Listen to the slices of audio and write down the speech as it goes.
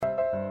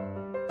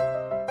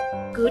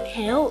Good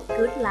Health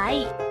Good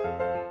Life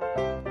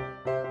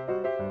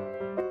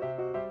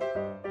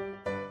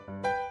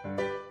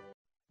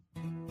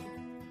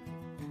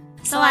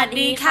สวัส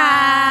ดีค่ะ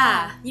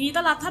ยินดีต้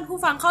อนรับท่านผู้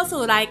ฟังเข้า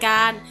สู่รายก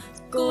าร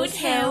Good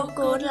Health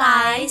Good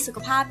Life สุข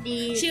ภาพ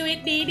ดีชีวิต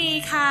ดี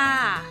ๆค่ะ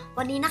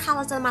วันนี้นะคะเร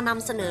าจะมาน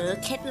ำเสนอ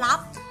เคล็ดลับ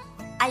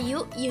อายุ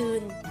ยื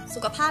นสุ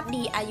ขภาพ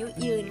ดีอายุ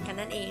ยืนกัน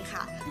นั่นเองค่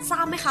ะทรา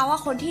บไหมคะว่า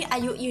คนที่อา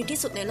ยุยืนที่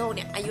สุดในโลกเ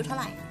นี่ยอายุเท่า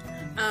ไหร่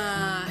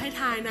ให้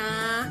ทายนะ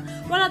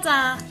ว่าเราจะ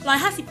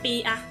150ปี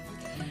อะ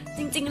จ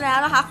ริงๆแล้ว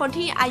นะคะคน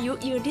ที่อายุ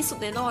ยืนที่สุด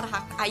ในโลกนะค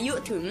ะอายุ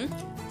ถึง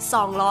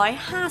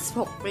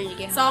256ปี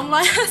ค่ะ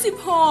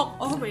256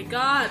โอ้ my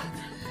god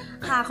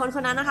ค่ะค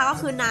นนั้นนะคะก็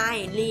คือนาย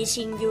ลี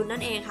ชิงยุนนั่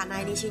นเองค่ะนา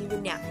ยลีชิงยุ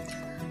นเนี่ย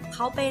เข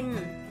าเป็น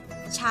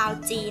ชาว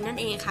จีนนั่น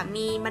เองค่ะ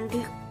มีบัน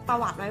ทึกประ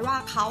วัติไว้ว่า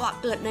เขา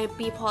เกิดใน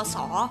ปีพ.ศ.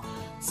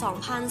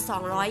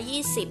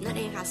 2220นั่น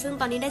เองค่ะซึ่ง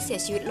ตอนนี้ได้เสีย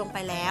ชีวิตลงไป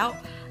แล้ว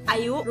อา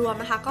ยุรวม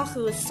นะคะก็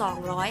คือ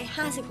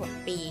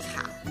256ปี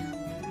ค่ะ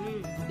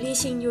ลี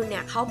ชิงยุนเนี่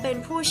ยเขาเป็น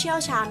ผู้เชี่ยว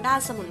ชาญด้าน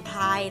สมุนไพร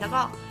แล้ว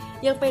ก็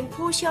ยังเป็น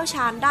ผู้เชี่ยวช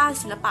าญด้าน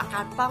ศิลปะก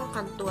ารป้อง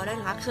กันตัวด้วย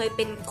นะคะเคยเ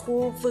ป็นครู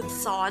ฝึก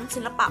สอนศิ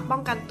ลปะป้อ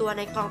งกันตัวใ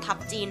นกองทัพ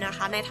จีนนะค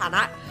ะในฐาน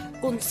ะ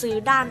กุนซือ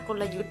ด้านก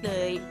ลยุทธ์เล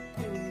ย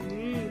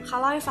เขา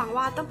เล่าให้ฟัง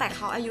ว่าตั้งแต่เข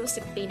าอายุ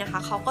10ปีนะคะ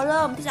เขาก็เ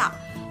ริ่มที่จะ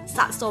ส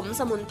ะสม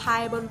สมุนไพร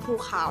บนภู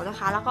เขานะ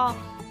คะแล้วก็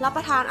รับป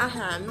ระทานอาห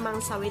ารมัง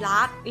สวิ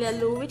รัติเรียน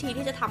รู้วิธี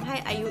ที่จะทำให้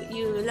อายุ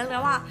ยืนเรียกได้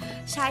ว่า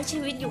ใช้ชี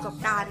วิตอยู่กับ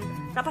การ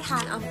รับประทา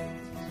น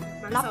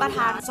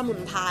สมุน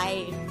ไพร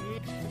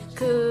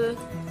คือ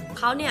เ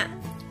ขาเนี่ย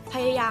พ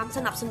ยายามส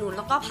นับสนุนแ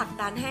ล้วก็ผลัก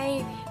ดันให้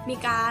มี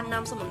การน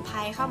ำสมุนไพร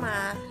เข้ามา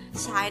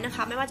ใช้นะค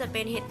ะไม่ว่าจะเ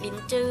ป็นเห็ดลิ้น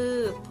จือ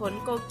ผล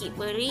โกกิเ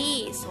บอร์รี่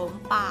โสม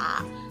ป่า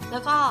แล้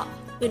วก็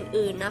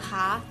อื่นๆนะค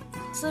ะ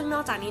ซึ่งน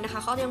อกจากนี้นะค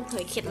ะเขายังเผ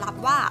ยเคล็ดลับ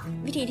ว่า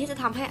วิธีที่จะ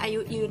ทำให้อายุ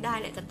ยืนได้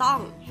เนี่ยจะต้อง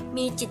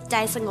มีจิตใจ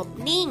สงบ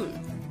นิ่ง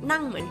นั่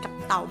งเหมือนกับ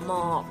เต่าหม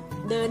อบ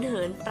เดินเ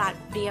หินปราด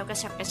เปรียวกระ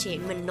ฉับกระเฉง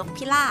เหมือนนก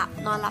พิราบ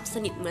นอนหลับส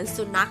นิทเหมือน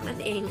สุนัขนั่น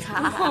เองค่ะ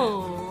โอ้โห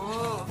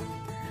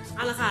เอ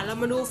าล่ะค่ะเรา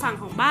มาดูฝั่ง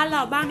ของบ้านเร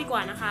าบ้างดีกว่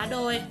านะคะโด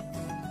ย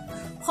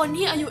คน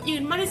ที่อายุยื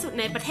นมากที่สุด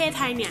ในประเทศไ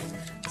ทยเนี่ย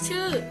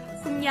ชื่อ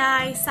คุณยา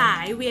ยสา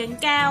ยเวียง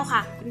แก้วค่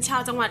ะเป็นชา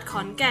วจังหวัดข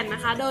อนแก่นน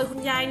ะคะโดยคุณ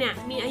ยายเนี่ย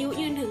มีอายุ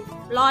ยืนถึง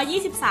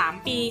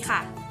123ปีค่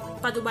ะ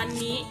ปัจจุบัน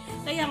นี้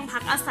ก็ยังพั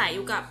กอาศัยอ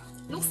ยู่กับ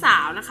ลูกสา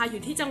วนะคะอ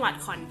ยู่ที่จังหวัด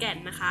ขอนแก่น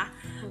นะคะ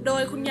โด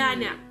ยคุณยาย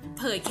เนี่ย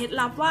เผยเคล็ด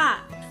ลับว่า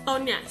ตน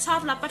เนี่ยชอบ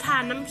รับประทา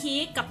นน้ำพริ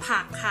กกับผั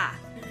กค่ะ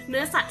เ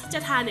นื้อสัตว์ที่จ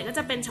ะทานเนี่ยก็จ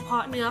ะเป็นเฉพา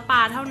ะเนื้อปล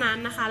าเท่านั้น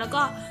นะคะแล้ว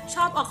ก็ช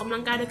อบออกกำลั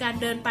งกายโดยการ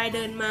เดินไปเ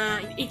ดินมา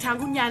อีกทั้ง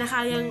คุณยายนะค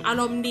ะยังอา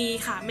รมณ์ดี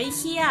ค่ะไม่เ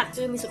ครียด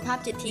คือมีสุขภาพ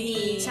จิตที่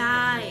ดีใ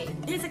ช่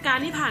เทศกาล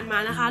ที่ผ่านมา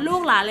นะคะลู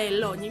กหลานเหลน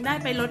โหลนยังได้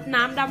ไปรด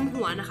น้ำดำ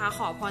หัวนะคะข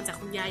อพรจาก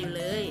คุณยายอยู่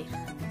เลย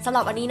สำห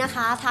รับวันนี้นะค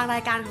ะทางรา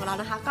ยการของเรา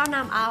นะคะก็น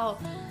ำเอา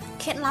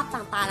เคล็ดลับ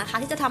ต่างๆนะคะ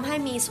ที่จะทำให้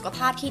มีสุขภ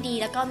าพที่ดี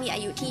แล้วก็มีอ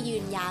ายุที่ยื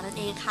นยาวนั่น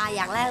เองค่ะอ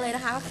ย่างแรกเลยน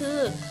ะคะก็คือ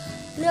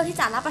เลือกที่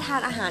จะรับประทาน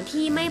อาหาร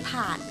ที่ไม่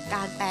ผ่านก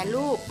ารแปร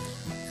รูป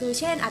คือ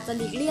เช่นอาจจะห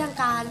ลีกเลี่ยง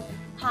การ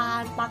ทา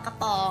นปลากระ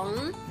ป๋อง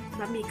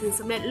บะหมี่กึ่ง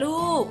สำเร็จ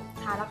รูป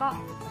ค่ะแล้วก็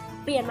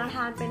เปลี่ยนมาท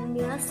านเป็นเ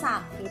นื้อสั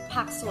ตว์หรือ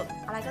ผักสด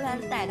อะไรก็แล้ว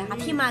แต่นะคะ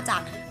ที่มาจา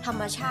กธรร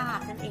มชา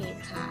ตินั่นเอง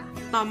ค่ะ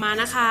ต่อมา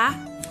นะคะ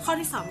ข้อ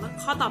ที่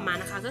2ข้อต่อมา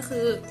นะคะก็คื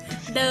อ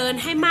เดิน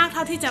ให้มากเท่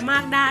าที่จะมา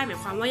กได้หมาย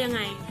ความว่ายังไ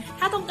ง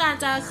ถ้าต้องการ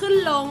จะขึ้น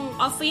ลง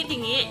ออฟฟิศอย่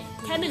างนี้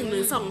แค่1หรื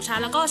อ2ชั้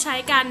นแล้วก็ใช้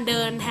การเ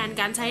ดินแทน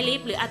การใช้ลิ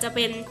ฟต์หรืออาจจะเ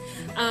ป็น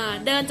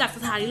เดินจากส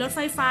ถานีรถไฟ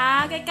ฟ้า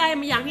ใกล้ๆ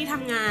มายังที่ท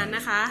ำงานน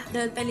ะคะเ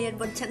ดินไปเรียน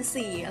บนชั้น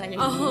4อะไรอย่างนี้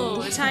โอ้โห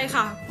ใช่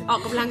ค่ะออ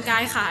กกำลังกา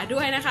ยขาด้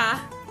วยนะคะ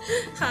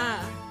ค่ะ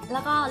แล้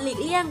วก็หลีก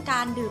เลี่ยงก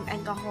ารดื่มแอ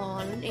ลกอฮอ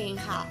ล์นั่นเอง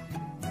ค่ะ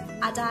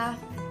อาจจะ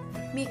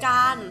มีก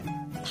าร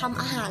ทำ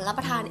อาหารรับป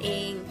ระทานเอ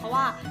งเพราะ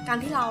ว่าการ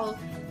ที่เรา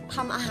ท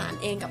ำอาหาร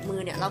เองกับมื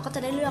อเนี่ยเราก็จะ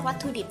ได้เลือกวัต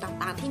ถุดิบ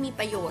ต่างๆที่มี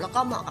ประโยชน์แล้ว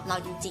ก็เหมาะกับเรา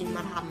จริงๆม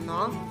าทำเน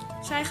าะ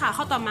ใช่ค่ะ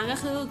ข้อต่อมาก็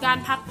คือการ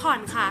พักผ่อน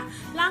ค่ะ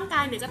ร่างกา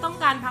ยเนี่ยก็ต้อง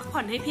การพักผ่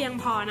อนให้เพียง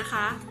พอนะค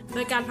ะโด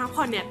ยการพัก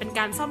ผ่อนเนี่ยเป็น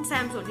การซ่อมแซ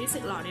มส่วนที่สึ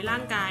กหรอในร่า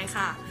งกาย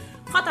ค่ะ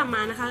ข้อต่อม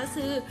านะคะก็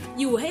คือ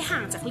อยู่ให้ห่า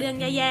งจากเรื่อง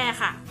แย่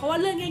ๆค่ะเพราะว่า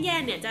เรื่องแย่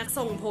ๆเนี่ยจะ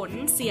ส่งผล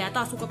เสียต่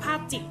อสุขภาพ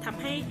จิตท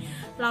ำให้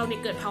เราเนี่ย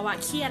เกิดภาวะ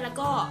เครียดแล้ว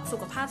ก็สุ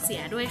ขภาพเสี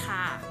ยด้วยค่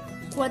ะ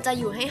ควรจะ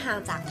อยู่ให้ห่าง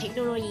จากเทคโน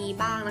โลยี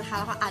บ้างนะคะ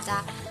แล้วก็อาจจะ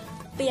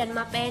เปลี่ยนม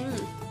าเป็น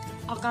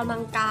ออกกำลั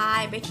งกาย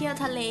ไปเที่ยว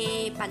ทะเล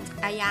ปั่นจั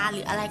กรยานห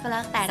รืออะไรก็แล้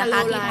วแต่นะค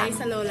ะ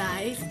slow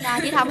life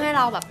ที่ทำให้เ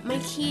ราแบบไม่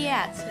เครีย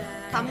ด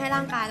ทำให้ร่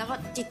างกายแล้วก็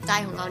จิตใจ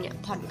ของเราเนี่ย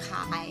ผ่อนคล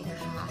ายนะ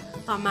คะ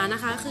ต่อมาน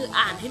ะคะคือ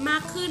อ่านให้มา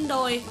กขึ้นโด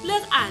ยเลื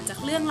อกอ่านจาก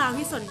เรื่องราว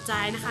ที่สนใจ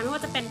นะคะไม่ว่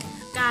าจะเป็น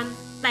การ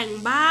แต่ง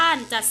บ้าน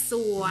จัดส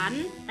วน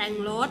แต่ง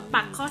รถ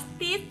ปักคอส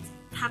ติส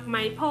ถักไหม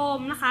พรม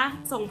นะคะ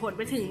ส่งผลไ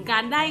ปถึงกา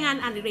รได้งาน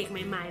อดิเรกใ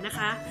หม่ๆนะค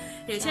ะ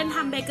อย่างเช่นท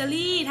ำเบเกอ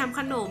รี่ทำข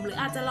นมหรือ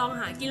อาจจะลอง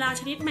หากีฬา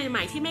ชนิดให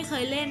ม่ๆที่ไม่เค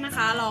ยเล่นนะค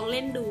ะลองเ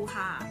ล่นดู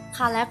ค่ะ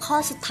ค่ะและข้อ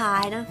สุดท้า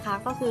ยนะคะ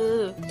ก็คือ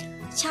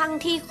ช่าง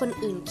ที่คน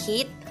อื่นคิ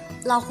ด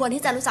เราควร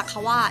ที่จะรู้จักค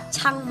ำว่า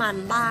ช่างมัน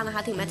บ้างนะค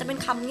ะถึงแม้จะเป็น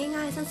คำ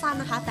ง่ายๆสั้น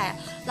ๆนะคะแต่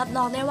รับร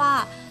องได้ว่า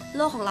โ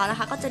ลกของเรานะ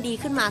คะก็จะดี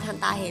ขึ้นมาทัน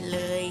ตาเห็นเ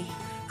ลย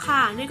ค่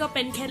ะนี่ก็เ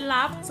ป็นเคล็ด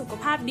ลับสุข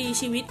ภาพดี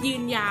ชีวิตยื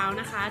นยาว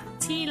นะคะ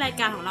ที่ราย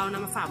การของเราน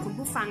ำมาฝากคุณ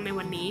ผู้ฟังใน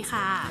วันนี้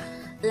ค่ะ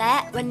และ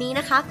วันนี้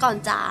นะคะก่อน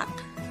จาก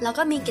เรา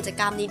ก็มีกิจ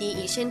กรรมดีๆ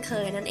อีกเช่นเค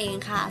ยนั่นเอง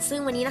ค่ะซึ่ง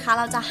วันนี้นะคะ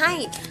เราจะให้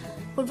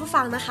คุณผู้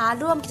ฟังนะคะ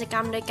ร่วมกิจกร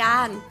รมโดยกา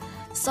ร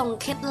ส่ง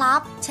เคล็ดลั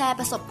บแชร์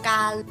ประสบก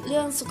ารณ์เ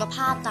รื่องสุขภ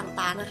าพ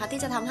ต่างๆนะคะ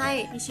ที่จะทำให้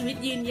มีชีวิต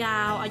ยืนยา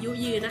วอายุ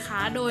ยืนนะคะ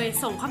โดย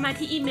ส่งเข้ามา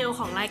ที่อีเมล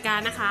ของรายการ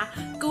นะคะ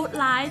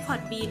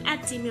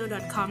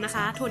goodlifepodbean@gmail.com นะค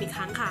ะทวนอีกค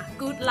รั้งค่ะ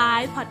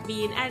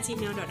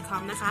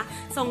goodlifepodbean@gmail.com นะคะ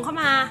ส่งเข้า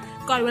มา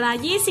ก่อนเวลา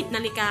 20 น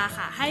าฬิกา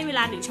ค่ะให้เวล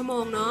า1 ชั่วโม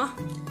งเนาะ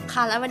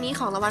ค่ะและวันนี้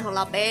ของรางวัลของเ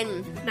ราเป็น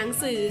หนัง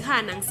สือค่ะ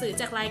หนังสือ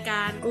จากรายก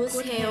าร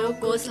Good Health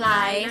Good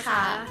Life ค่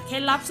ะเคล็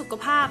ดลับสุข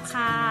ภาพ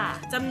ค่ะ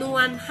จำนว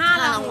น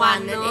5 รางวัล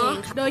เนาะ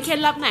โดยเคล็ด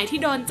ลับไหนที่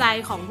โดนใจ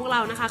ของพวกเร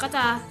านะคะก็จ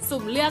ะ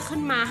สุ่มเลือกขึ้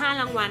นมา5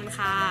 รางวัล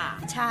ค่ะ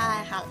ใช่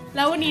ค่ะแ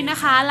ล้ววันนี้นะ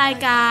คะราย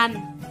การ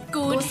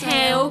Good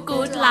Health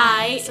Good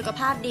Life สุข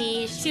ภาพดี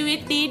ชีวิต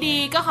ดี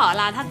ๆก็ขอ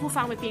ลาท่านผู้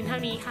ฟังไปเพียงเท่า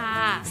นี้ค่ะ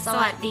ส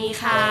วัสดี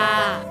ค่ะ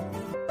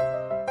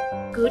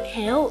Good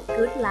Health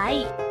Good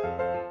Life